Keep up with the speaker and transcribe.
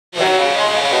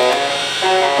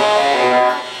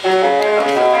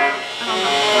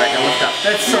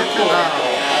That's so cool. Does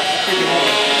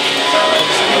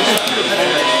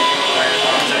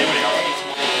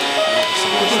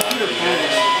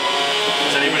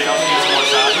anybody else need some more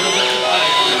solder?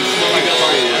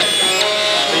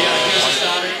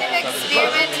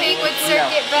 Experimenting with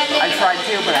circuit bending. I tried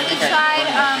too, but I think tried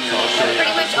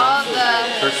pretty much all of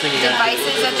the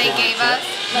devices that they gave us.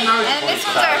 And this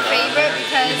one's our favorite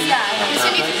because this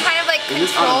one you can kind of like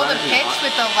control the pitch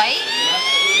with the light.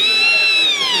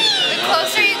 The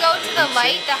closer you go to the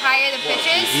light, the higher the pitch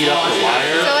is.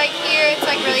 So like here it's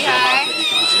like really high.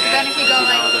 Then if you go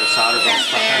like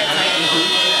past there, it's like...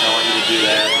 I want you to do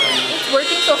that. It's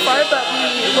working so far, but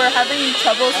we're having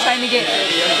troubles trying to get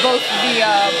both the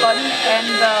button and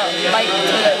the light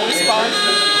to respond.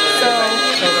 So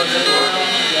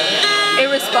it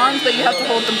responds, but you have to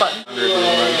hold the button.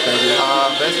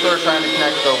 Basically we're trying to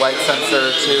connect the light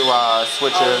sensor to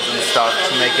switches and stuff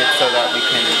to make it so that we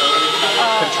can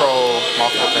control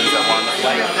multiple things at once.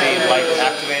 Light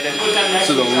activated.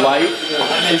 So the light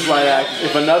is light active.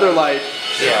 If another light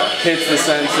hits the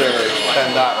sensor,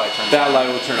 Then that light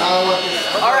will turn on.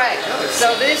 Alright,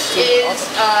 so this is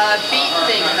a beat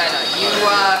thing kinda. You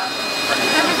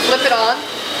flip it on.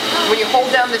 When you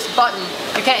hold down this button,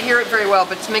 you can't hear it very well,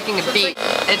 but it's making a beat.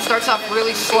 It starts off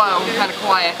really slow and kind of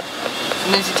quiet.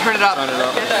 And then as you turn it up,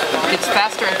 it gets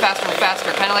faster and faster and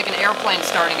faster, kind of like an airplane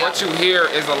starting up. What you hear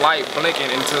is a light blinking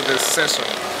into this sensor.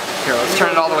 Here, let's turn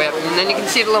it all the way up, and then you can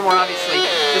see it a little more obviously.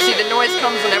 You'll see the noise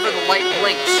comes whenever the light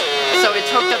blinks. So it's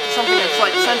hooked up to something that's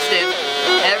light sensitive,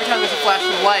 and every time there's a flash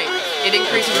of light, it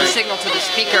increases the signal to the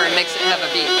speaker and makes it have a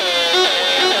beat.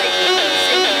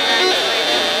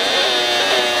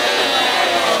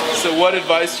 So what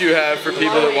advice do you have for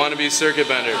people that want to be circuit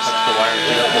benders? The wire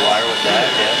with that,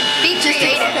 yeah. Be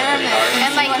creative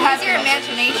and like use your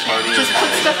imagination. Just put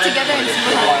stuff together and see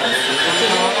what happens.